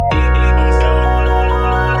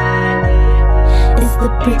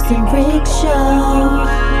Brixxx and Rixxx show.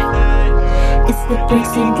 It's the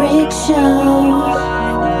Brixxx and Rixxx show.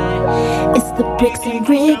 It's the Brixxx and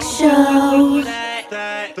Rixxx show.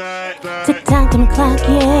 Tick tock on the clock,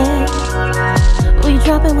 yeah. We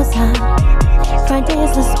dropping what's hot. Friday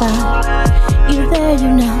is the spot. You there,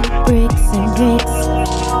 you know. Brixxx and Rixxx.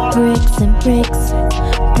 Brixxx and Brixxx.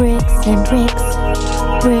 Brixxx and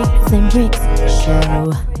Rixxx. Brixxx and Rixxx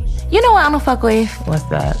show. You know what I don't fuck with? What's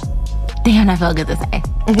that? Damn, that felt good to say.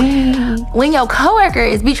 When your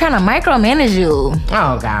coworkers be trying to micromanage you.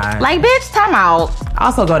 Oh, God. Like, bitch, time out.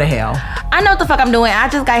 Also go to hell. I know what the fuck I'm doing. I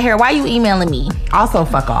just got here. Why you emailing me? Also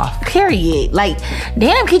fuck off. Period. Like,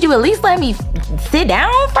 damn, could you at least let me sit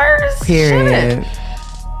down first? Period. Shit.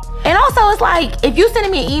 And also, it's like, if you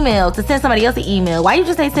sending me an email to send somebody else an email, why you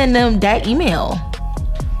just ain't send them that email?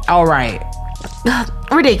 All right.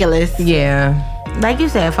 Ridiculous. Yeah. Like you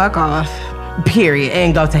said, fuck off. Period.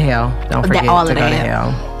 And go to hell. Don't forget all to of go that. to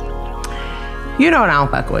hell. You know what I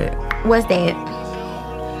don't fuck with? What's that?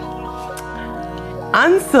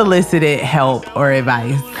 Unsolicited help or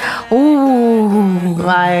advice. Ooh.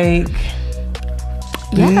 Like,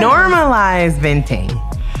 normalize venting.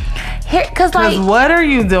 Cause like, what are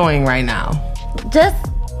you doing right now? just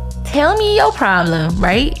tell me your problem,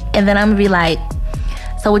 right? And then I'm gonna be like,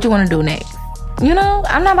 so what you wanna do next? You know,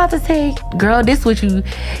 I'm not about to say, girl, this what you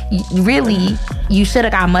really, you should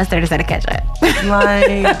have got mustard instead of ketchup.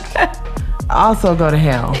 Like, also go to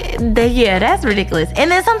hell. Yeah, that's ridiculous. And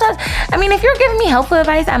then sometimes, I mean, if you're giving me helpful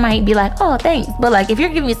advice, I might be like, oh, thanks. But like, if you're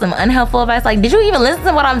giving me some unhelpful advice, like, did you even listen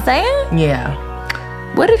to what I'm saying? Yeah.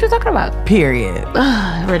 What are you talking about? Period.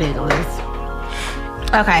 Ridiculous.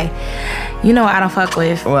 Okay. You know what I don't fuck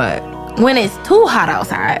with? What? When it's too hot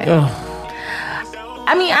outside. Ugh.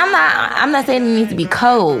 I mean, I'm not saying it needs to be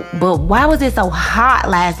cold, but why was it so hot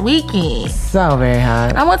last weekend? So very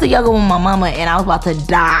hot. I went to yoga with my mama and I was about to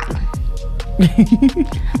die.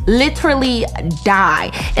 Literally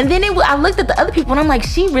die. And then I looked at the other people and I'm like,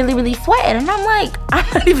 she really, really sweating. And I'm like, I'm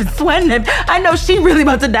not even sweating. I know she really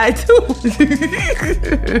about to die too.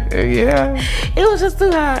 Yeah. It was just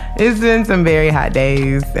too hot. It's been some very hot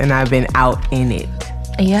days and I've been out in it.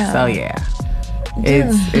 Yeah. So yeah.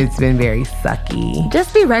 It's been very sucky.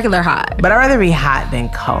 Just be regular hot. But I'd rather be hot than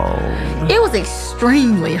cold. It was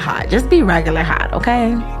extremely hot. Just be regular hot,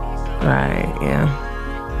 okay? Right, yeah.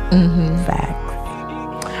 Facts.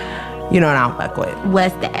 You know what I don't fuck with?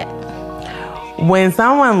 What's that? When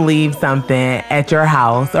someone leaves something at your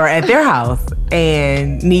house or at their house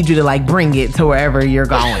and need you to like bring it to wherever you're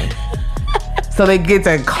going. So they get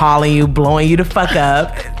to calling you, blowing you the fuck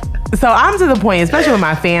up. So I'm to the point, especially with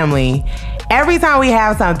my family, every time we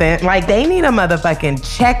have something, like they need a motherfucking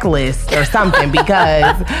checklist or something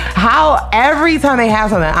because every time they have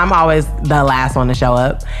something, I'm always the last one to show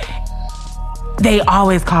up. They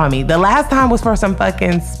always call me. The last time was for some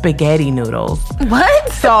fucking spaghetti noodles.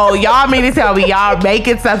 What? So y'all mean to tell me y'all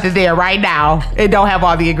making something there right now and don't have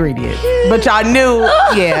all the ingredients. But y'all knew,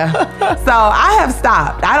 yeah. So I have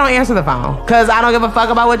stopped. I don't answer the phone because I don't give a fuck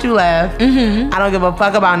about what you left. I don't give a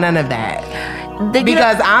fuck about none of that.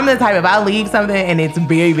 Because I'm the type, if I leave something and it's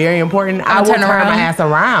very, very important, I will turn my ass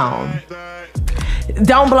around.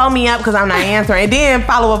 Don't blow me up because I'm not answering. And then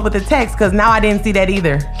follow up with a text because now I didn't see that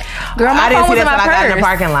either. Girl, I didn't see that until I got in the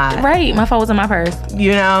parking lot. Right, my phone was in my purse.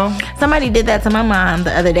 You know? Somebody did that to my mom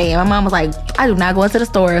the other day and my mom was like, I do not go into the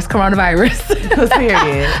stores, coronavirus.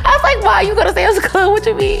 Period. I was like, why? You go to Sam's Club? What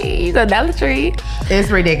you mean? You go to Dollar Tree? It's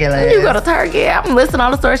ridiculous. You go to Target? I'm listing all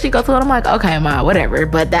the stores she go to and I'm like, okay, ma, whatever.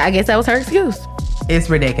 But I guess that was her excuse. It's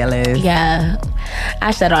ridiculous. Yeah.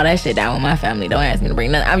 I shut all that shit down with my family. Don't ask me to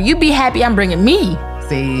bring nothing. You be happy I'm bringing me.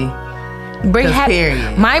 See? Bring happy.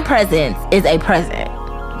 Period. My presence is a present.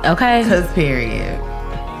 Okay? Because period.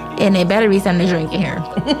 And it better be something to drink in here.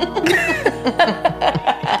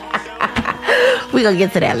 We gonna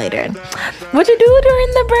get to that later. What you do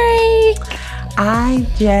during the break? I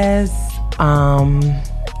just,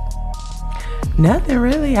 nothing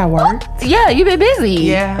really. I worked. Yeah, you been busy.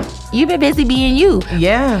 Yeah. You been busy being you.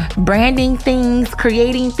 Yeah. Branding things,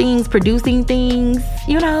 creating things, producing things,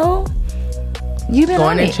 you know? You been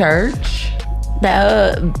going on to it. church.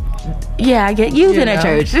 Yeah, I get you been at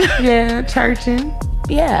church. Yeah, churching.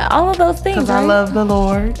 Yeah, all of those things. Because I love the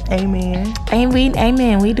Lord. Amen.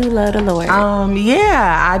 Amen. We do love the Lord.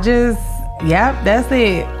 Yeah, that's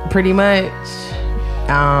it. Pretty much.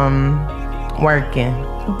 Working.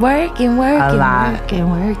 A lot.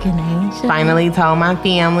 Working, ain't you? Finally told my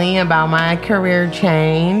family about my career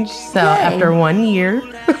change. So after 1 year.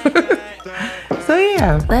 So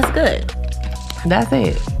yeah. That's good. That's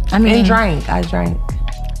it. I mean, and I drank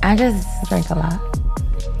a lot.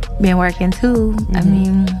 Been working too. I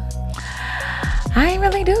mean, I ain't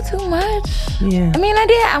really do too much. Yeah. I mean, I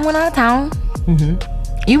did. I went out of town.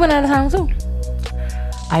 You went out of town too.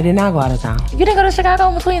 I did not go out of town. You didn't go to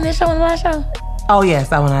Chicago between this show and the last show? Oh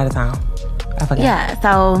yes, I went out of town. I forgot. Yeah,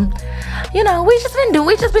 so you know, we just been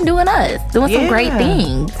doing us, doing some great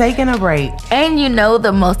things, taking a break. And you know,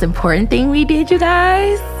 the most important thing we did, you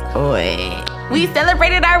guys, we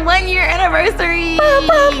celebrated our 1-year anniversary.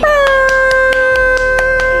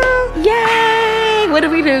 Yay! What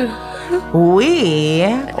did we do? We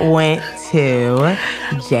went to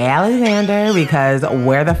J. Alexander because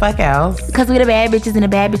where the fuck else? Because we the bad bitches and the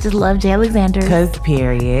bad bitches love J. Alexander. Because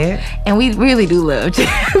period. And we really do love J.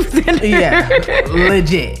 Alexander. Yeah,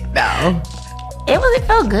 legit though. It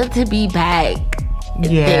felt good to be back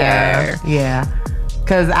there. Yeah.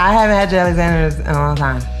 Because I haven't had J. Alexander's in a long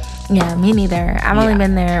time. Yeah, me neither. I've only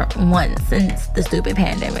been there once since the stupid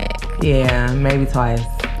pandemic. Yeah, maybe twice.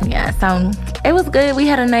 Yeah, so it was good. We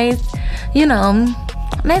had a nice,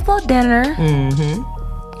 nice little dinner.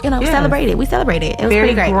 You know, celebrated. We celebrated. It was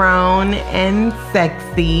very pretty great. Grown and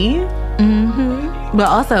sexy. But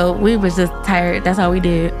also, we was just tired. That's all we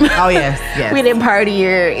did. Oh, yes. We didn't party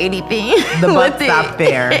or anything. The butt stopped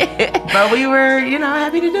there. But we were,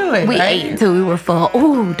 happy to do it. We ate until we were full.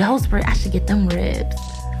 Ooh, I should get them ribs.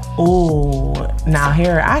 Ooh, now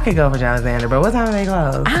here, I could go for J. Alexander, but what time do they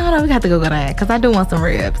close? I don't know. We got to go that because I do want some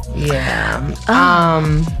ribs. Yeah.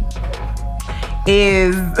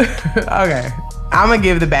 Okay. I'm going to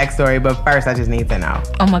give the backstory, but first I just need to know.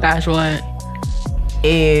 Oh my gosh, what?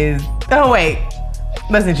 Oh, wait.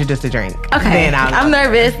 Let's introduce the drink. Okay. I'm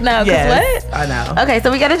nervous now. Yes, what? I know. Okay,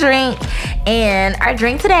 so we got a drink. And our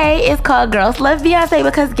drink today is called Girls Love Beyonce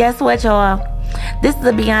because guess what, y'all? This is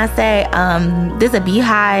a Beyonce, this is a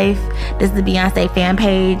Beehive. This is the Beyonce fan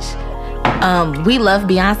page. We love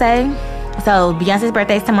Beyonce. So Beyonce's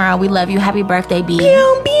birthday's tomorrow. We love you. Happy birthday, B.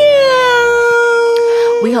 Pew, pew.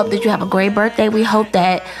 We hope that you have a great birthday. We hope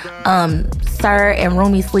that Sir and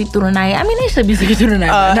Rumi sleep through the night. I mean, they should be sleeping through the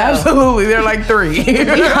night. Absolutely. They're like 3. We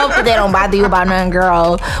hope that they don't bother you about nothing,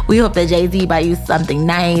 girl. We hope that Jay-Z buy you something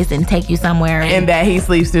nice and take you somewhere. And that he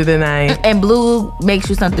sleeps through the night. And Blue makes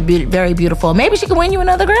you something very beautiful. Maybe she can win you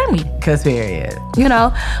another Grammy. Because period.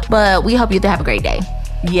 But we hope you have a great day.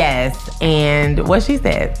 Yes. And what she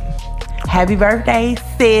said. Happy birthday,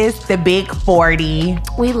 sis, the big 40.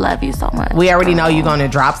 We love you so much. We already know you're going to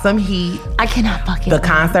drop some heat. I cannot fucking The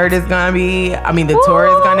concert is going to be, the tour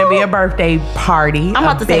is going to be a birthday party. I'm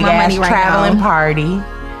about to save my money right traveling now. Party.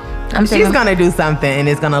 She's going to do something and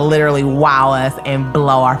it's going to literally wow us and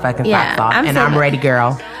blow our fucking socks off. I'm ready,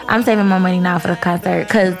 girl. I'm saving my money now for the concert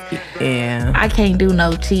because I can't do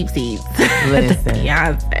no cheap seats. Listen.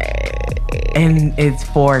 Beyonce. And it's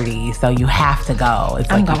 40, so you have to go. It's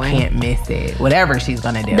like you can't miss it. Whatever she's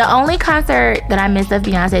gonna do. The only concert that I missed of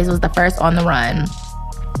Beyonce's was the first On the Run.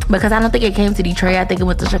 Because I don't think it came to Detroit. I think it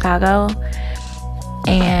went to Chicago.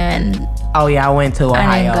 And oh yeah, I went to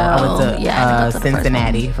Ohio. I went to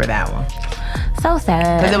Cincinnati for that one. So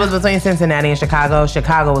sad. Because it was between Cincinnati and Chicago.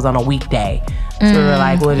 Chicago was on a weekday. So we were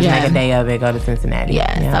like, we'll just make a day of it, go to Cincinnati.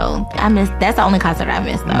 Yeah. So I missed. That's the only concert I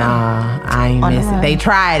missed, though. Nah, I ain't miss it. They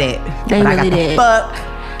tried it. They really did. Fuck.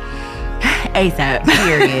 ASAP.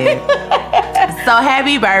 Period. So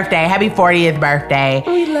happy birthday. Happy 40th birthday.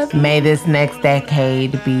 We love you. May this next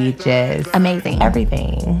decade be just amazing.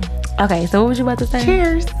 Everything. Okay, so what was you about to say?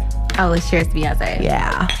 Cheers. Oh, it's cheers to Beyonce.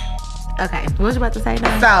 Yeah. Okay, what was you about to say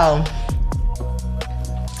now? So,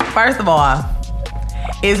 first of all,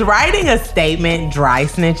 is writing a statement dry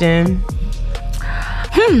snitching?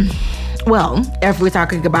 Well, if we're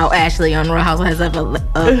talking about Ashley on Real Housewives of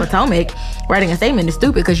Potomac, writing a statement is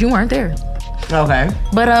stupid because you weren't there. Okay.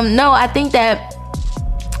 But no, I think that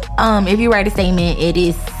if you write a statement, it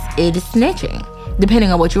is snitching,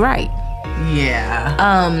 depending on what you write. Yeah.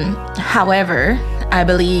 However, I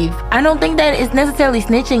don't think that it's necessarily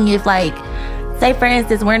snitching if, like, say for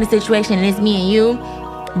instance, we're in a situation and it's me and you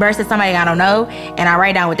versus somebody I don't know, and I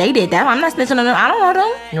write down what they did. That I'm not snitching on them. I don't know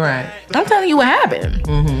them. Right. I'm telling you what happened.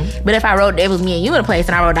 Mm-hmm. But if I wrote it was me and you in a place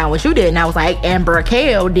and I wrote down what you did and I was like, Amber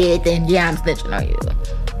Kale did, then yeah, I'm snitching on you.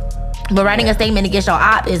 But writing a statement against your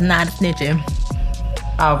op is not snitching.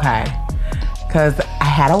 Okay. Because I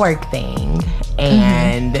had a work thing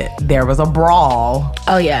and there was a brawl.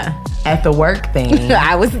 Oh, yeah. At the work thing.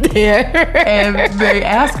 I was there. And they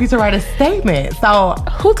asked you to write a statement. So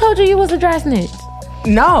who told you was a dry snitch?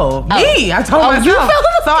 No, me. I told myself.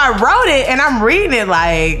 So I wrote it and I'm reading it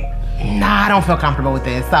like, nah, I don't feel comfortable with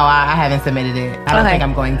this. So I haven't submitted it. I don't think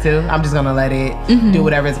I'm going to. I'm just going to let it do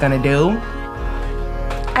whatever it's going to do.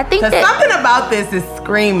 I think that something about this is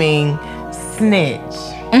screaming snitch.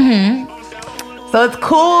 So it's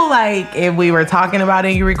cool, like, if we were talking about it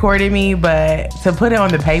and you recorded me, but to put it on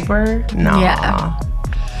the paper, no. Yeah.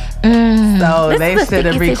 So they is a should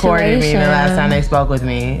have sticky recorded me the situation. last time they spoke with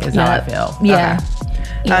me, is how I feel. Yeah.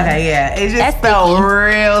 Okay, yeah. It just That's felt sticky.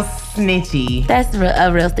 real snitchy. That's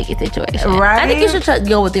a real sticky situation. Right? I think you should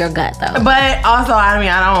go with your gut, though. But also, I mean,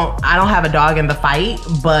 I don't have a dog in the fight,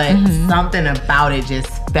 but something about it just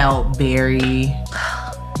felt very...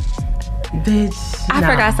 Bitch, I no.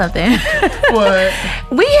 forgot something. What?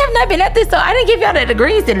 We have not been at this, so I didn't give y'all the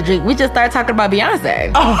degrees to the drink. We just started talking about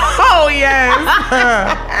Beyonce. Oh yes.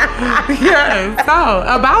 Yes. So,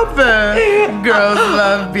 about the girls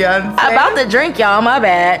love Beyonce. About the drink, y'all, my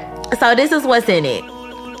bad. So this is what's in it.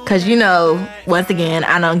 Because, you know, once again,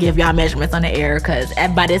 I don't give y'all measurements on the air because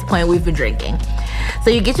by this point, we've been drinking.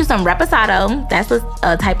 So you get you some Reposado. That's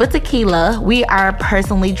a type of tequila. We are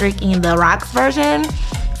personally drinking the Rixxx version.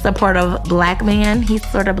 Support of black man. He's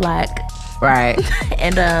sort of black. Right.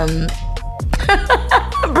 And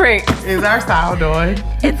Brixxx. Is our style doing?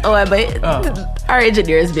 It's on, but our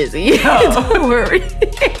engineer is busy. Don't worry.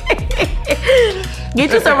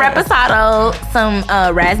 Get you some Reposado, some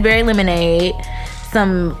raspberry lemonade,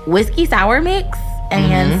 some whiskey sour mix,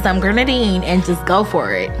 and some grenadine, and just go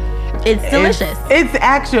for it. It's delicious. It's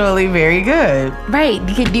actually very good. Right.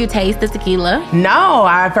 Do you taste the tequila? No,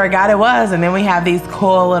 I forgot it was. And then we have these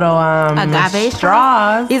cool little Agave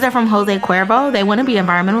straws. These are from Jose Cuervo. They want to be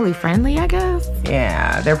environmentally friendly, I guess.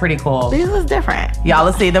 Yeah, they're pretty cool. This is different. Y'all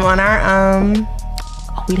will see them on our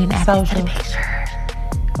Oh, we didn't add this to the Social. picture.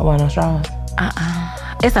 I want no straws.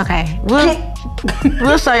 It's okay.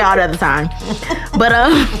 We'll show y'all another time. But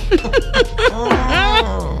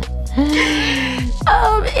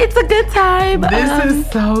it's a good time. This is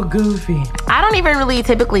so goofy. I don't even really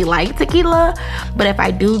typically like tequila, but if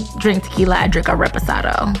I do drink tequila, I drink a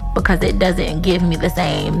Reposado because it doesn't give me the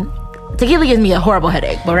same. Tequila gives me a horrible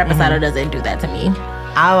headache, but Reposado doesn't do that to me.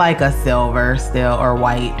 I like a silver still, or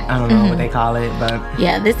white. I don't know what they call it, but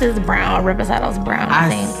Yeah, this is brown. Reposado's brown, I I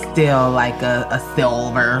think. still like a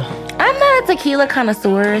silver. I'm not a tequila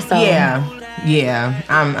connoisseur, so Yeah,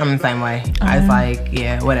 I'm the same way. It's like,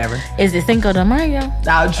 yeah, whatever. Is it Cinco de Mayo?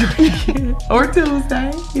 I'll drink it. Or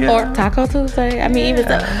Tuesday. Yeah. Or Taco Tuesday? I mean, even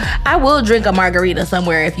so, I will drink a margarita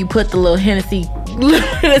somewhere if you put the little Hennessy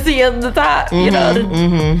at the top, you know,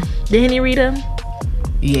 the Henny Rita.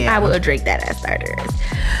 Yeah. I will drink that as starters.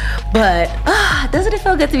 But doesn't it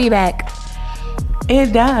feel good to be back?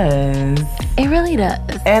 It does. It really does.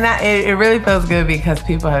 And it really feels good because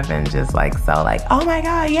people have been just like, so like, oh my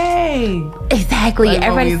God, yay. Exactly. Like when we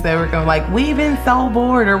Everybody's said we're going, like, we've been so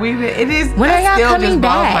bored, or it is, When are that y'all still coming just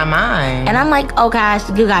blows back? my mind. And I'm like, oh gosh,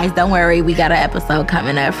 you guys, don't worry. We got an episode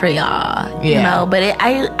coming up for y'all. You Yeah. know, but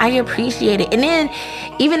I appreciate it. And then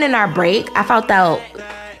even in our break, I found out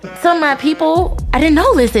some of my people I didn't know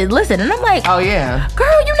listen. And I'm like, Oh yeah.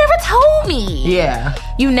 girl, you never told me. Yeah.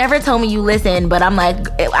 You never told me you listen, but I'm like,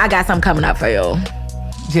 I got something coming up for you.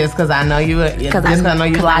 Just because I know you, Because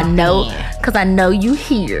I know you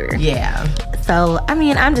here. Yeah. So, I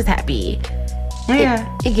mean, I'm just happy.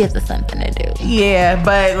 Yeah. It gives us something to do. Yeah,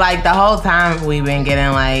 but like the whole time we've been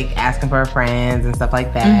getting like asking for friends and stuff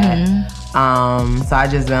like that. So I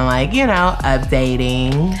just been like, you know,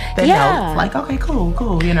 updating the notes. Like, okay,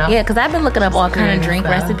 cool, you know. Yeah, because I've been looking up all kind of Good drink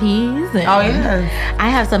stuff. recipes. And Oh yeah. I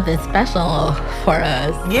have something special for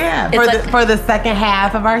us. Yeah. It's For the second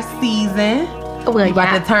half of our season. Well, We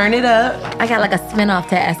about to turn it up. I got like a spin-off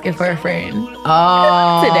to asking for a friend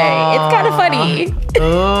Oh. today. It's kind of funny.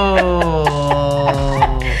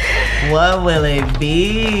 Oh. What will it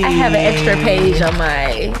be? I have an extra page on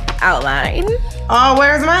my outline. Oh,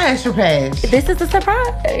 where's my extra page? This is a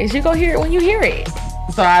surprise. You go hear it when you hear it.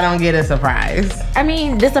 So I don't get a surprise. I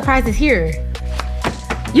mean, the surprise is here.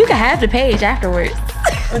 You can have the page afterwards.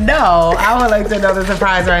 No, I would like to know the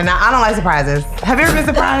surprise right now. I don't like surprises. Have you ever been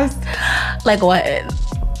surprised? Like what?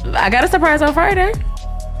 I got a surprise on Friday.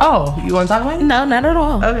 Oh, you want to talk about it? No, not at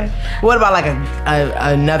all. Okay. What about like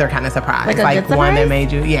another kind of surprise? Like a good one that surprise?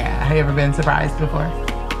 made you, yeah. Have you ever been surprised before?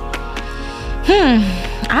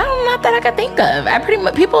 I don't know that I could think of. I pretty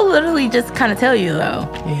much people literally just kind of tell you though.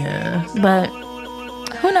 Yeah. But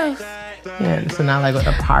who knows? Yeah, so not like with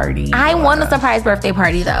a party. I or want a surprise birthday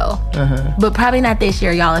party though. But probably not this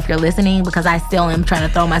year, y'all, if you're listening, because I still am trying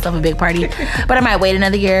to throw myself a big party. But I might wait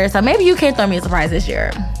another year. So maybe you can throw me a surprise this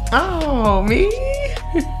year. Oh, me?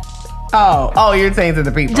 Oh, you're saying to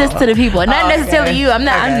the people. Just to the people. Not Okay. necessarily you. I'm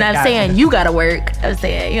not Okay, I'm not gotcha. saying you gotta work. I'm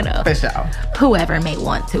saying, you know, For sure. whoever may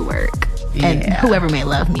want to work. And Yeah. whoever may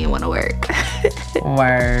love me and want to work.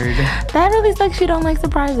 Word. That really sucks you don't like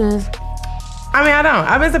surprises. I mean, I don't.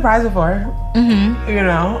 I've been surprised before. You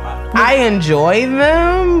know, I enjoy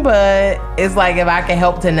them, but it's like if I can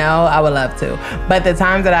help to know, I would love to. But the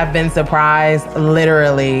times that I've been surprised,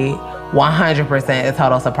 literally 100% a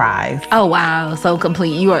total surprise. Oh wow, so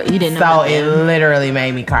complete. You didn't know. So it literally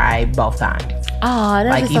made me cry both times. Oh,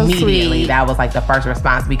 that's like so immediately. sweet. That was like the first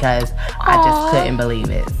response because I just couldn't believe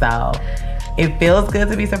it. So it feels good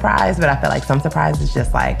to be surprised, but I feel like some surprises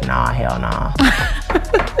just like, nah, hell nah.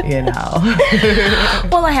 You know.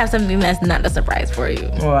 Well, I have something that's not a surprise for you.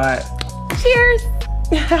 What? Cheers.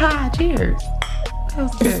 Cheers. That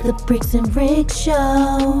was It's good. the Brixxx and Rixxx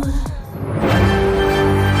show.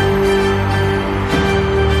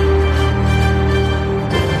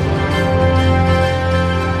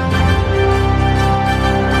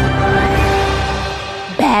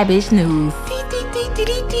 Bad bitch news.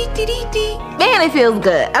 Man, it feels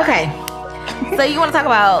good. Okay. So you want to talk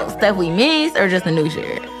about stuff we missed or just the new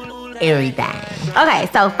shit? Everything. Okay,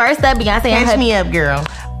 so first up, Beyonce and Catch me up, girl.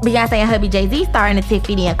 Beyonce and hubby Jay-Z star in a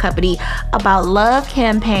Tiffany and Company About Love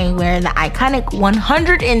campaign wearing the iconic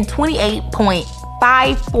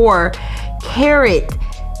 128.54 carat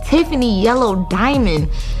Tiffany yellow diamond,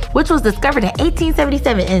 which was discovered in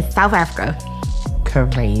 1877 in South Africa.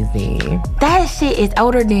 Crazy. That shit is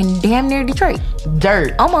older than damn near Detroit.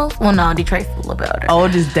 Dirt. Almost. Well, no, Detroit's a little bit older.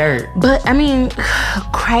 Old as dirt. But, I mean,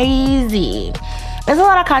 crazy. There's a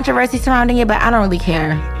lot of controversy surrounding it, but I don't really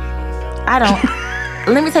care. I don't.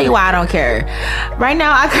 Let me tell you why I don't care. Right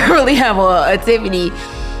now, I currently have a Tiffany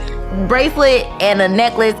bracelet and a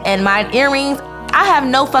necklace and my earrings. I have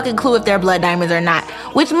no fucking clue if they're blood diamonds or not,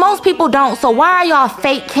 which most people don't. So why are y'all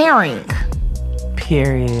fake caring?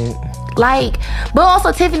 Period. Like, but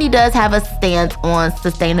also Tiffany does have a stance on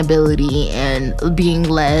sustainability and being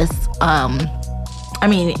less, I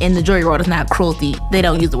mean, in the jewelry world, it's not cruelty. They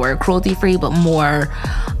don't use the word cruelty free, but more,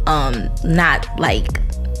 not like,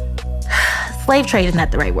 slave trade is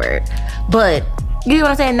not the right word. But, you know what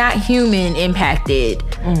I'm saying? Not human impacted,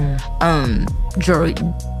 jewelry,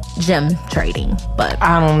 gem trading. But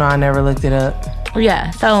I don't know. I never looked it up.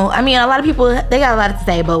 yeah, so I mean, a lot of people, they got a lot to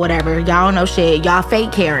say, but whatever. Y'all don't know shit. Y'all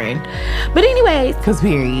fake Karen. But anyways, Cause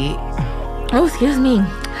period. oh, excuse me.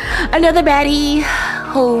 Another baddie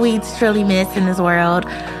who we truly miss in this world.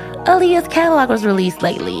 Aaliyah's catalog was released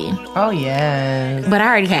lately, Oh yes. but I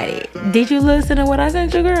already had it. Did you listen to what I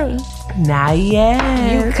sent you, girl? Not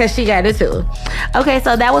yet. Because she got it too. Okay,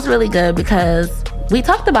 so that was really good because we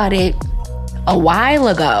talked about it a while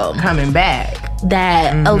ago. Coming back.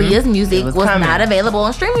 That Aaliyah's music was was coming. not available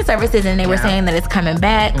on streaming services, and they were saying that it's coming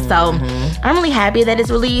back. So I'm really happy that it's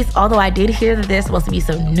released. Although I did hear that there's supposed to be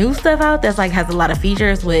some new stuff out that's like has a lot of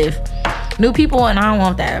features with new people, and I don't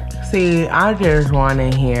want that. See, I just want to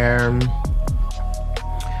hear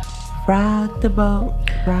rock the boat,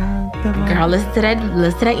 rock the boat. Girl, listen to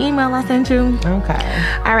that email I sent you.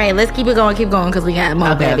 Okay. All right, let's keep it going because we got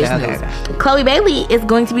more bad bitch news. Chloe Bailey is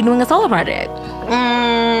going to be doing a solo project.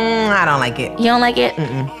 I don't like it. You don't like it?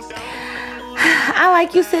 I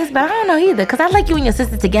like you, sis, but I don't know either. Because I like you and your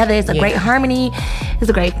sister together. It's a great harmony. It's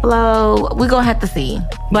a great flow. We're going to have to see.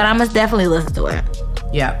 But I must definitely listen to it.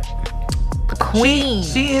 Yep. The queen.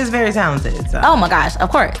 She is very talented. So. Oh my gosh, of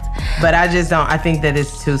course. But I just don't. I think that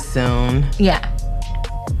it's too soon. Yeah.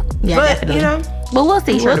 Yeah, But definitely. you know, but we'll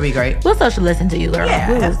see. I'm sure it'll be great. We'll social listen to you, girl. Yeah,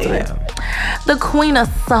 We'll listen to yeah. it. The Queen of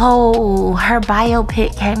Soul. Her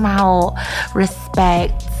biopic came out.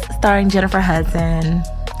 Respect, starring Jennifer Hudson.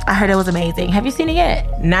 I heard it was amazing. Have you seen it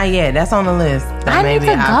yet? Not yet. That's on the list. That I may need be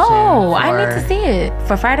to an go. option I need to see it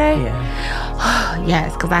for Friday. Yeah.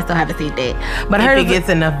 Yes, because I still haven't seen it. But I If heard it gets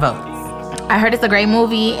enough votes. I heard it's a great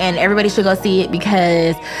movie and everybody should go see it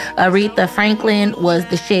because Aretha Franklin was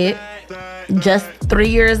the shit. Just 3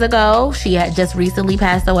 years ago, she had just recently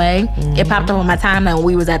passed away. It popped up on my timeline when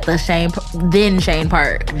we was at the Shane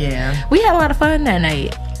Park. Yeah. We had a lot of fun that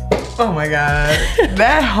night. Oh my God.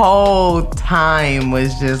 That whole time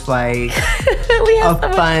was just like We had a so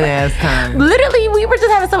much fun ass time. Literally, we were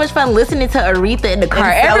just having so much fun listening to Aretha in the car.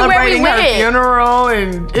 And Everywhere we celebrating her went. funeral,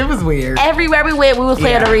 and it was weird. Everywhere we went, we was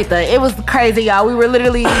playing Yeah. Aretha. It was crazy, y'all. We were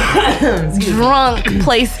literally drunk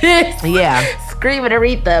places. Yeah. Screaming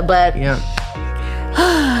Aretha, but Yeah.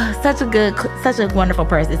 such a wonderful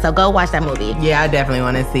person. So go watch that movie. Yeah, I definitely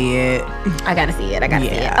want to see it. I gotta see it.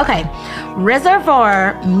 Yeah. Okay.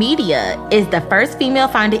 Reservoir Media is the first female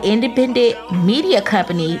founded independent media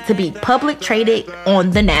company to be public traded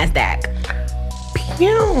on the NASDAQ. Pew.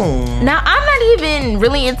 Now, I'm not even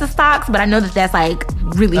really into stocks, but I know that that's like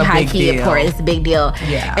really A high big key deal. important. It's a big deal.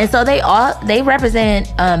 Yeah. And so they represent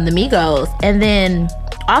the Migos, and then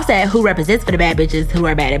Offset, who represents for the bad bitches who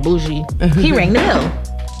are bad at bougie, he rang the bell.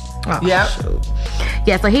 Oh, Yep. shoot.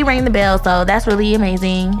 Yeah, so he rang the bell, so that's really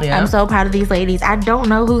amazing. Yeah. I'm so proud of these ladies. I don't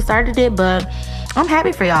know who started it, but I'm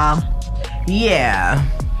happy for y'all. Yeah.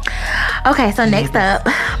 Okay, so next up,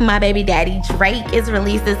 my baby daddy Drake is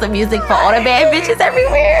releasing some music for all the bad bitches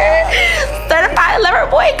everywhere. Certified Lover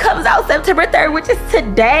Boy comes out September 3rd, which is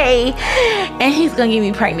today. And he's gonna get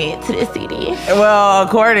me pregnant to this CD. Well,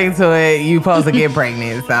 according to it, you supposed to get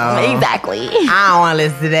pregnant, so. Exactly. I don't want to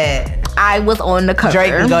listen to that. I was on the cover.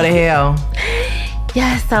 Drake can go to hell.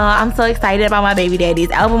 Yeah, so I'm so excited about my baby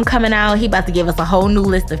daddy's album coming out. He about to give us a whole new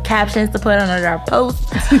list of captions to put under our posts.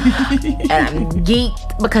 And I'm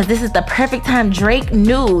geeked because this is the perfect time. Drake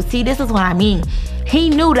knew. See, this is what I mean. He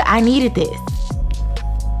knew that I needed this.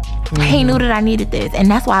 Mm-hmm. He knew that I needed this. And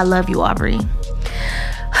that's why I love you, Aubrey.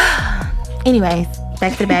 Anyways,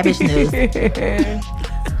 back to the bad bitch news.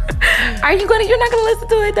 You're not gonna listen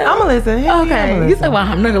to it though? I'm gonna listen. Yeah, okay. You said, well,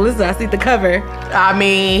 I'm not gonna listen. I see the cover. I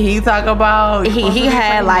mean, he talk about he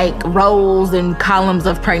had like rows and columns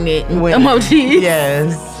of pregnant emojis.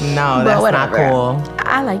 Yes. No, that's not cool.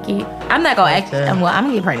 I like it. I'm not gonna act. Well, I'm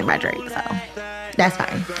gonna get pregnant by Drake, so that's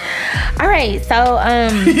fine. All right, so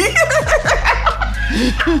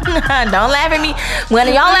don't laugh at me. When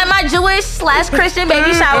y'all at my Jewish/Christian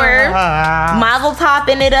baby shower, mazel tov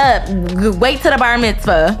it up. Wait till the bar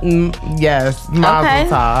mitzvah. Yes, mazel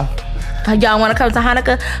tov. Y'all want to come to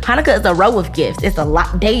Hanukkah? Hanukkah is a row of gifts. It's a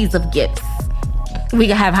lot days of gifts. We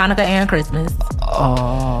can have Hanukkah and Christmas.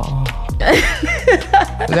 Oh,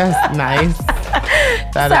 that's nice.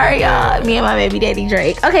 Sorry, y'all. Me and my baby daddy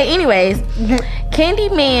Drake. Okay, anyways,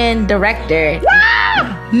 Candyman director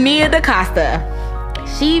Nia DaCosta.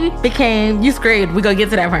 She became, you scared, we gonna get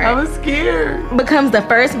to that part. I was scared. Becomes the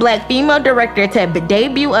first black female director to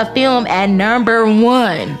debut a film at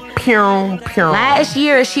 #1. Last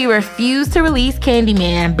year, she refused to release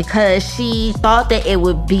Candyman because she thought that it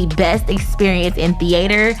would be best experience in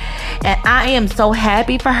theater. And I am so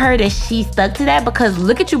happy for her that she stuck to that because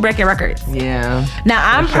look at you breaking records. Yeah. Now,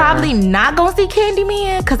 I'm probably not gonna see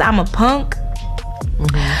Candyman because I'm a punk.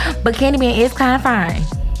 Mm-hmm. But Candyman is kind of fine.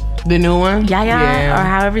 The new one? Yeah. Or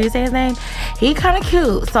however you say his name. He kind of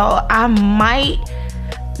cute. So I might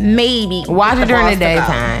maybe watch it during the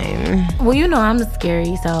daytime. Well, you know I'm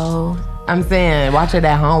scary, so I'm saying watch it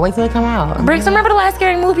at home. Wait till it come out. Brixxx, remember the last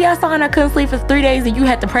scary movie I saw and I couldn't sleep for 3 days and you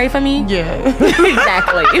had to pray for me? Yeah.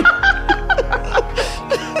 Exactly.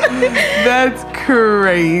 That's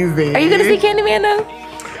crazy. Are you gonna see Candyman though?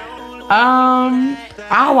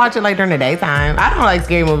 I'll watch it like during the daytime. I don't like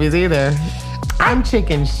scary movies either. I'm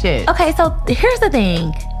chicken shit. Okay, so here's the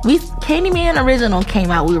thing. Candyman original came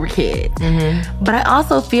out when we were kids. Mm-hmm. But I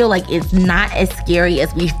also feel like it's not as scary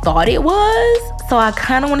as we thought it was. So I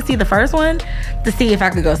kind of want to see the first one to see if I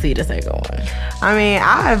could go see the second one. I mean,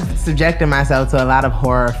 I've subjected myself to a lot of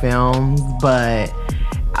horror films, but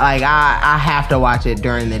like I have to watch it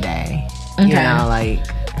during the day. Okay. You know, like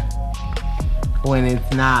when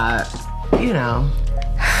it's not, you know.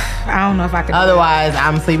 I don't know if I could. Otherwise,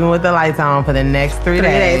 I'm sleeping with the lights on for the next 3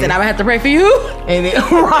 days. And I would have to pray for you. And then,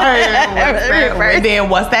 and then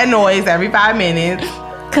what's that noise every 5 minutes?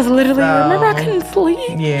 Because literally, remember I couldn't sleep.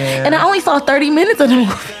 Yeah. And I only saw 30 minutes of the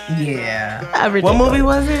movie. Yeah. What movie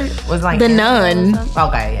was it? Was like The Nun.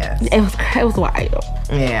 Okay, yes. It was wild.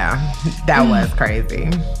 Yeah, that was crazy.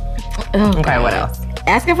 Oh, okay, God. what else?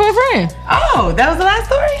 Asking for a friend. Oh, that was the last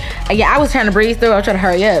story? Yeah, I was trying to breeze through. I was trying to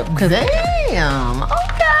hurry up. Damn. Okay.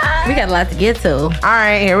 We got a lot to get to. All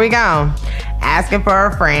right, here we go. Asking for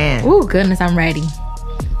a friend. Ooh, goodness, I'm ready.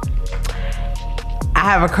 I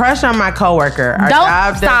have a crush on my coworker.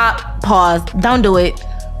 Don't stop. Pause. Don't do it.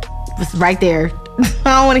 It's right there.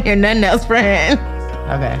 I don't want to hear nothing else, friend.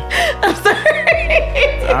 Okay. I'm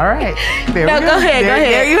sorry. All right. There no, we go ahead.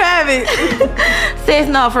 There you have it. Says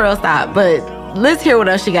no for real, stop. But let's hear what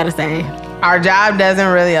else she got to say. Our job doesn't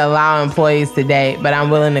really allow employees to date, but I'm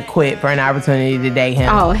willing to quit for an opportunity to date him.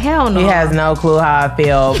 Oh, hell no. He has no clue how I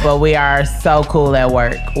feel, but we are so cool at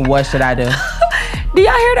work. What should I do? Do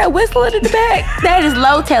y'all hear that whistling in the back? That is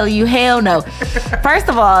low telling you hell no. First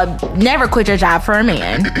of all, never quit your job for a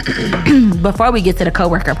man. Before we get to the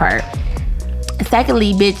coworker part.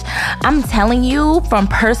 Secondly, bitch, I'm telling you from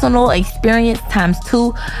personal experience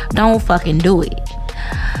 ×2, don't fucking do it.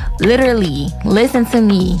 Literally, listen to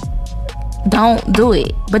me. Don't do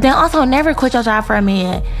it. But then also never quit your job for a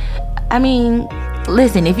man. I mean,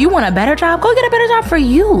 listen, if you want a better job, go get a better job for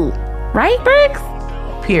you. Right,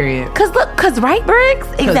 Brixxx? Period. Cause right,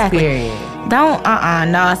 Brixxx? Exactly. Period. Don't,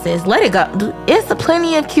 no, sis. Let it go. It's a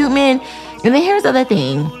plenty of cute men. And then here's the other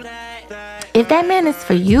thing. If that man is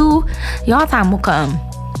for you, y'all time will come.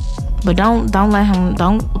 But don't let him,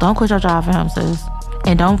 don't quit your job for him, sis.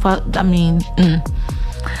 And don't fuck,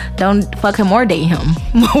 Don't fuck him or date him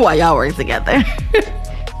while y'all work together.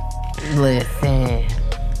 Listen.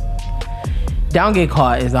 Don't get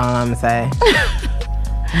caught is all I'm gonna say.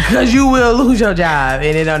 Because you will lose your job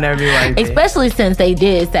and it don't never be worth it. Especially since they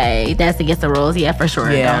did say that's against the rules. Yeah, for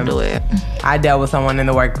sure. Yeah. Don't do it. I dealt with someone in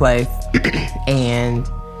the workplace and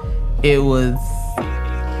it was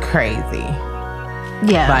crazy.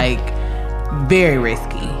 Yeah. Like, very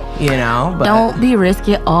risky, you know? But don't be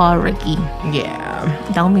risky or Ricky. yeah.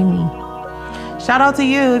 Don't be me. Shout out to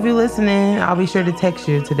you if you're listening. I'll be sure to text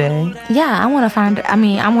you today. Yeah, I want to find. I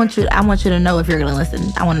mean, I want you to know if you're gonna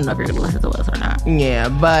listen. I want to know if you're gonna listen to us or not. Yeah,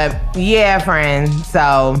 but yeah, friend.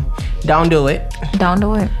 So don't do it. Don't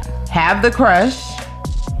do it. Have the crush.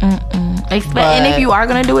 And if you are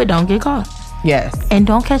gonna do it, don't get caught. Yes. And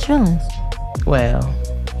don't catch feelings. Well,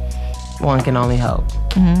 one can only hope.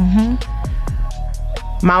 Mm-hmm.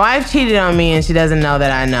 My wife cheated on me and she doesn't know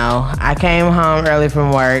that I know. I came home early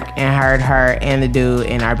from work and heard her and the dude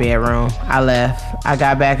in our bedroom. I left. I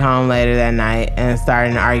got back home later that night and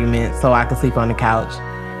started an argument so I could sleep on the couch.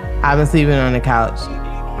 I've been sleeping on the couch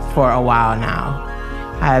for a while now.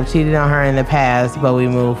 I have cheated on her in the past, but we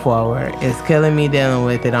move forward. It's killing me dealing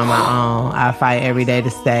with it on my own. I fight every day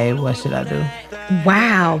to stay. What should I do?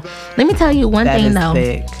 Wow. Let me tell you one thing though.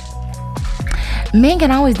 Thick. Men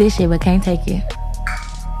can always dish it, but can't take it.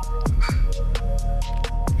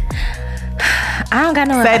 I don't got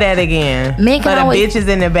no. Say that again. Men can for the always, bitches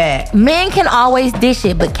in the back. Men can always dish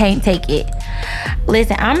it, but can't take it.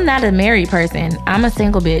 Listen, I'm not a married person. I'm a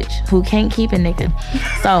single bitch who can't keep a nigga.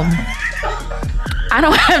 So I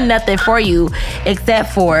don't have nothing for you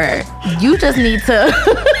except for you just need to.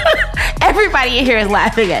 Everybody in here is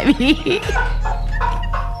laughing at me.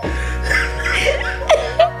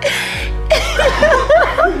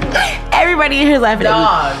 Everybody in here is laughing at me.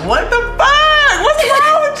 Dog, what the fuck? What's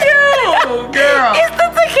wrong with you, girl? It's the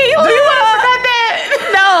tequila. Do you want to forget that?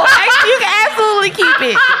 No, you can absolutely keep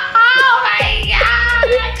it. Oh my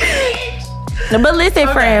god. But listen,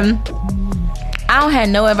 friend, I don't have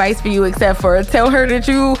no advice for you except for tell her that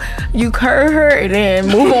you curve her and then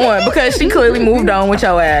move on because she clearly moved on with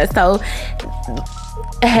your ass. So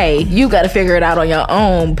hey, you got to figure it out on your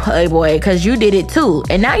own, playboy, because you did it too,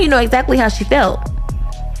 and now you know exactly how she felt.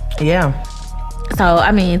 Yeah. So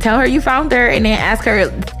I mean, tell her you found her, and then ask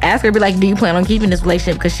her, be like, do you plan on keeping this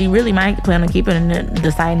relationship? Because she really might plan on keeping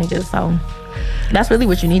the side niggas. So that's really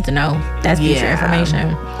what you need to know. That's future information.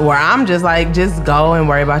 Where I'm just like, just go and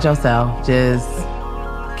worry about yourself. Just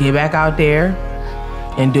get back out there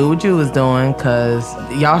and do what you was doing, because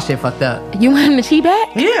y'all shit fucked up. You want him to cheat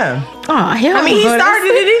back? Yeah. Oh, hell. I mean, he started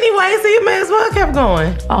it anyway, so you may as well kept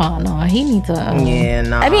going. Oh no, he needs to. Yeah,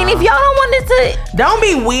 no. I mean, if y'all don't want it to, don't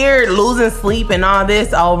be weird losing sleep and all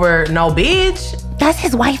this over no bitch. That's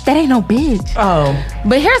his wife. That ain't no bitch. Oh.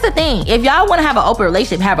 But here's the thing: if y'all want to have an open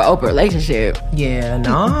relationship, have an open relationship. Yeah,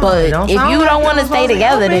 no. But if you don't want to stay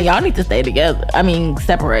together, then y'all need to stay together. I mean,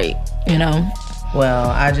 separate. You know. Well,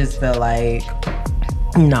 I just feel like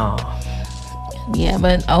no. Yeah,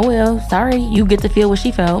 but oh well. Sorry, you get to feel what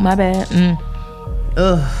she felt. My bad.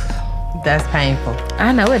 Ugh, that's painful.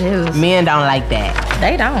 I know it is. Men don't like that.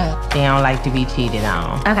 They don't. They don't like to be cheated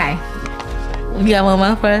on. Okay. You got one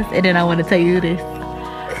more for us, and then I want to tell you this.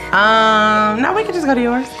 No, we can just go to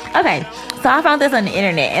yours. Okay, so I found this on the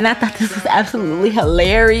internet, and I thought this was absolutely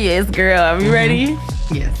hilarious, girl. Are you ready?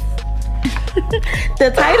 Yes.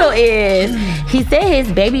 The title is, he said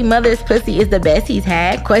his baby mother's pussy is the best he's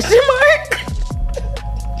had, question mark.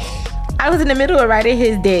 I was in the middle of riding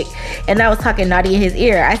his dick, and I was talking naughty in his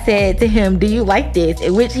ear. I said to him, do you like this?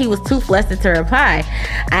 In which he was too flustered to reply.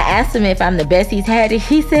 I asked him if I'm the best he's had, and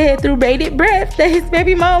he said through bated breath that his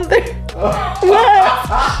baby mother was.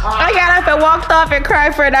 I got up and walked off and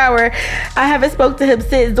cried for an hour. I haven't spoke to him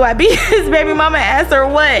since. Do I beat his baby mama ass or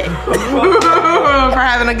what? For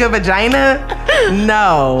having a good vagina?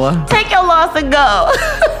 No. Take your loss and go.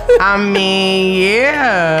 I mean,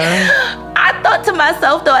 yeah. I thought to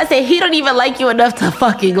myself though, I said, he don't even like you enough to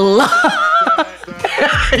fucking love.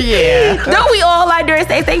 Yeah. Don't we all like during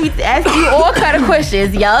sex? They be asking you all kind of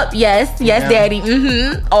questions. Yup, yes, daddy,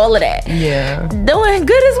 all of that. Yeah. Doing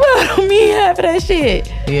good as well. Don't mean half of that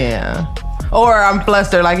shit. Yeah. Or I'm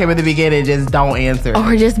flustered like him at the beginning, just don't answer.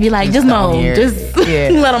 Or just be like, just moan. Just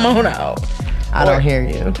let him moan out. I don't hear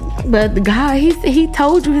you. But the guy, he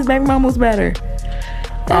told you his baby mom was better.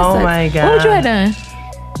 Oh my God. What would you have done?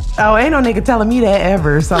 Oh, ain't no nigga telling me that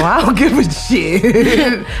ever, so I don't give a shit.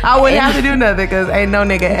 I wouldn't have to do nothing because ain't no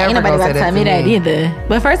nigga ever Ain't nobody gonna about say to that tell me that either.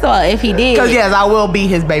 But first of all, if he did, Because yes, I will be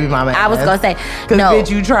his baby mama. I was gonna say, Because no. bitch,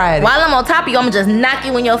 you tried it. While I'm on top of you, I'm gonna just knock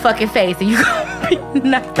you in your fucking face, and you gonna be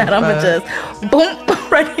knocked out. I'm gonna just boom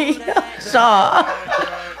right in your jaw.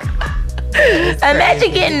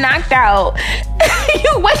 Imagine getting knocked out.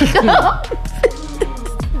 You wake up.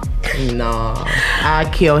 No, I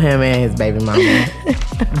kill him and his baby mama.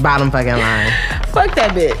 Bottom fucking line. Fuck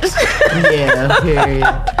that bitch. Yeah, period.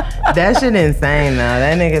 That shit insane though.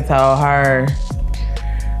 That nigga told her.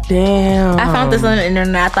 Damn. I found this on the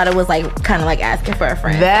internet. I thought it was like kind of like asking for a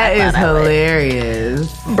friend. That is hilarious.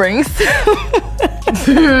 Brings.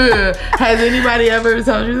 Has anybody ever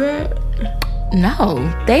told you that? No,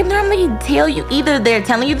 they normally tell you either they're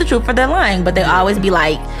telling you the truth or they're lying, but they always be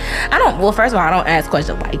like, well, first of all, I don't ask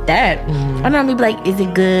questions like that. I normally be like, is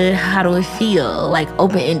it good? How do it feel? Like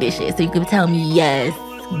open-ended shit. So you can tell me yes,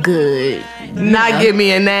 good. Not give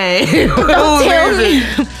me a name. Don't tell me.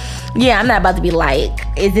 Yeah, I'm not about to be like,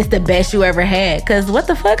 is this the best you ever had? Because what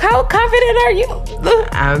the fuck? How confident are you?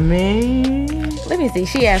 I mean, Let me see.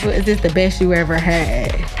 She asked, is this the best you ever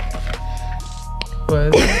had?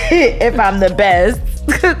 what? If I'm the best.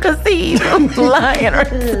 Because see, I'm lying.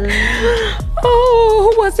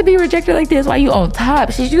 Oh, who wants to be rejected like this while you on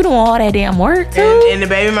top? Shit, you doing all that damn work too. And the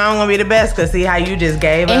baby mama gonna be the best because see how you just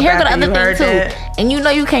gave up And here go the after you other heard thing too. that? And you know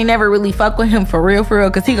you can't never really fuck with him for real,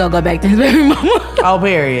 because he gonna go back to his baby mama. Oh,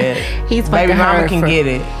 period. He's Baby fucking mama her can for- get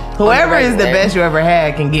it. Whoever is the regular. best you ever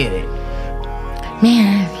had can get it.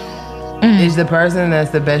 Man, Is the person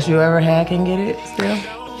that's the best you ever had can get it still?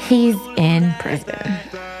 he's in prison.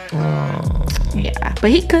 Oh, Yeah,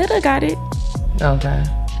 but he could have got it. okay.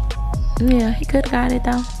 Yeah, he could have got it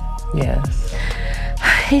though. Yes.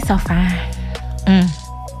 He's so fine.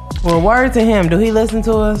 Well, word to him. Do he listen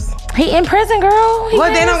to us? He in prison, girl. He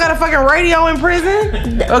What? They is. don't got a fucking radio in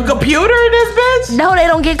prison? A computer in this bitch? No, they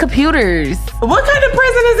don't get computers. What kind of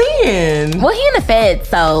prison is he in? Well, he in the Fed,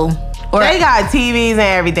 so. Or They got TVs and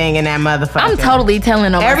everything in that motherfucker. I'm totally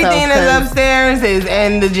telling on Everything myself. that's upstairs is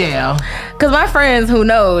in the jail. Because my friends who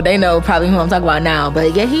know, they know probably who I'm talking about now.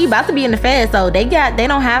 But yeah, he about to be in the Fed, so they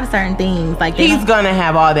don't have certain things. Like He's gonna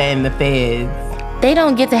have all that in the feds. they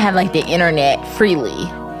don't get to have like the internet freely.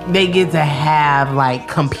 They get to have like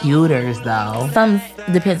computers though. Some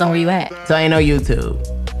depends on where you at. So ain't no YouTube.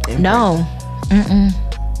 No.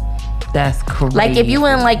 That's crazy. Like if you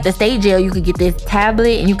in like the state jail, you could get this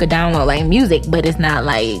tablet and you could download like music, but it's not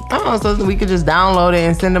like Oh, so we could just download it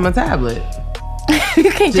and send them a tablet.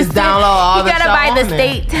 you can't Just download all you the gotta stuff buy the on there.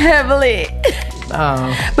 state tablet.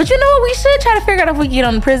 Oh. But you know what? We should try to figure out if we can get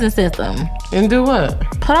on the prison system. And do what?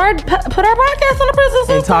 Put our podcast on the prison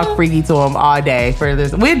system. And talk freaky to them all day for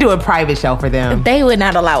this. We'd do a private show for them. They would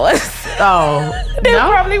not allow us. Oh. They No?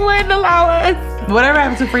 probably wouldn't allow us. Whatever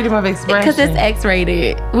happened to freedom of expression? Because it's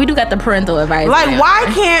X-rated. We do got the parental advice. Like, why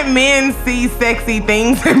can't men see sexy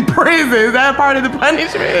things in prison? Is that part of the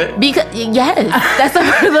punishment? Because yes, that's a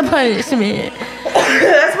part of the punishment.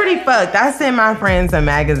 That's pretty fucked. I sent my friends some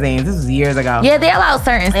magazines. This was years ago. Yeah, they allow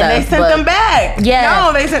certain stuff. And they sent but- them back. Yeah.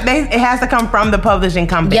 No, they said it has to come from the publishing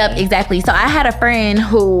company. Yep, exactly. So I had a friend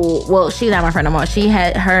who, well, she's not my friend no more. She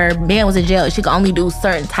had, her man was in jail. She could only do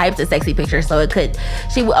certain types of sexy pictures. So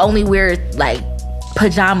she would only wear like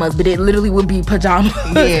pajamas, but it literally would be pajamas.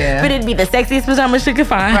 Yeah. But it'd be the sexiest pajamas she could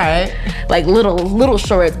find. Right. Like little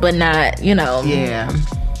shorts, but not, Yeah.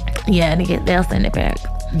 Yeah, they'll send it back.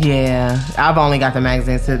 Yeah. I've only got the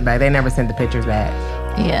magazines sent back. They never sent the pictures back.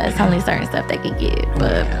 Yeah, it's only certain stuff they can get.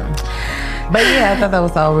 But But yeah, I thought that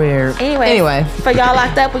was so weird. anyway, for y'all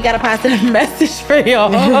locked up, we got a positive message for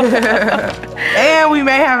y'all. And we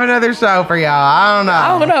may have another show for y'all. I don't know.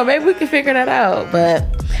 I don't know. Maybe we can figure that out. But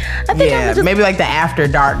I think I'm just maybe like the after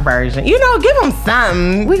dark version. Give them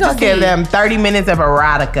something. We gonna just give see. them 30 minutes of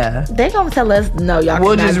erotica. they gonna tell us no, y'all.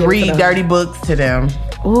 We'll cannot just give it to read them. dirty books to them.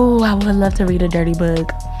 Ooh, I would love to read a dirty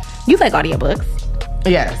book. You like audiobooks?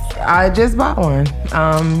 Yes, I just bought one.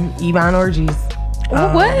 Yvonne Orgy's.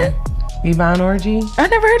 What? Yvonne Orgy. I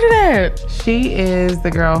never heard of that. She is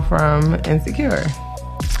the girl from Insecure.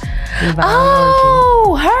 Yvonne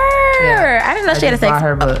Oh, her. Yeah. I didn't know Orgy. she had a I just bought sex.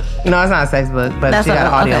 her book. No, it's not a sex book, but she got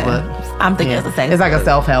an audio book. I'm thinking it's a sex. It's like a book.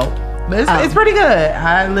 self-help. But it's pretty good.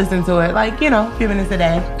 I listen to it like, a few minutes a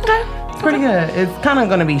day. Okay. It's pretty good. It's kind of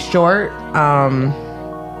going to be short.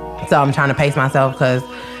 So I'm trying to pace myself because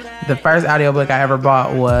the first audiobook I ever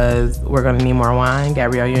bought was We're Gonna Need More Wine,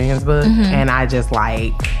 Gabrielle Union's book. And I just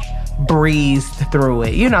breezed through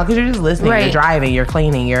it, because you're just listening, Right. you're driving, you're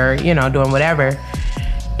cleaning, you're, doing whatever.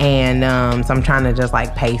 And so I'm trying to just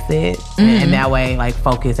like pace it, and that way like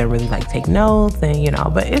focus and really like take notes, and you know.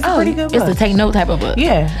 But it's a pretty good book. It's a take note type of book.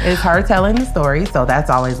 Yeah, it's her telling the story, so that's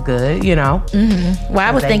always good, you know. Well, I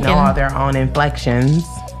was thinking know all their own inflections.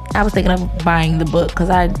 I was thinking of buying the book because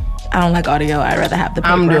I don't like audio. I'd rather have the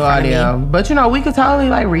paper. I'm do audio, but you know we could totally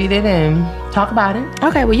like read it and talk about it.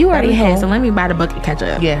 Okay, well you already had, cool. so let me buy the book and catch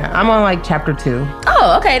up. Yeah, I'm on like chapter 2.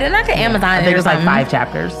 Oh, okay, then I can Amazon it. I think or it's like something. 5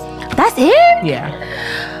 chapters. That's it?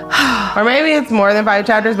 Yeah. Or maybe it's more than 5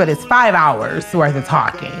 chapters, but it's 5 hours worth of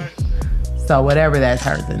talking. So whatever that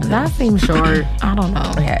turns into. That seems short. I don't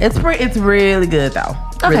know. Yeah, it's really good though.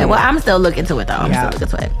 Okay, Really well good. I'm still looking to it though. I'm still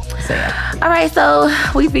looking to it. So, yeah. All right, so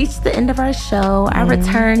we've reached the end of our show, our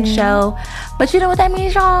return show. But you know what that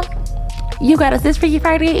means, y'all? You got us this Freaky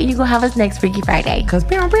Friday, and you gonna have us next Freaky Friday. Cause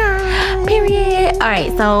Period. All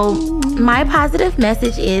right, so my positive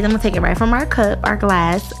message is, I'm gonna take it right from our cup, our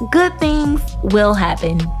glass. Good things will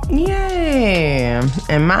happen. yeah.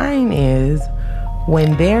 And mine is,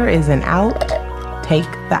 when there is an out, take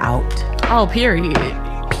the out. Oh, period.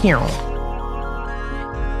 Period.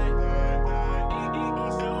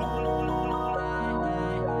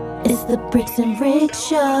 It's the Brixxx and Rixxx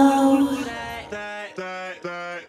show.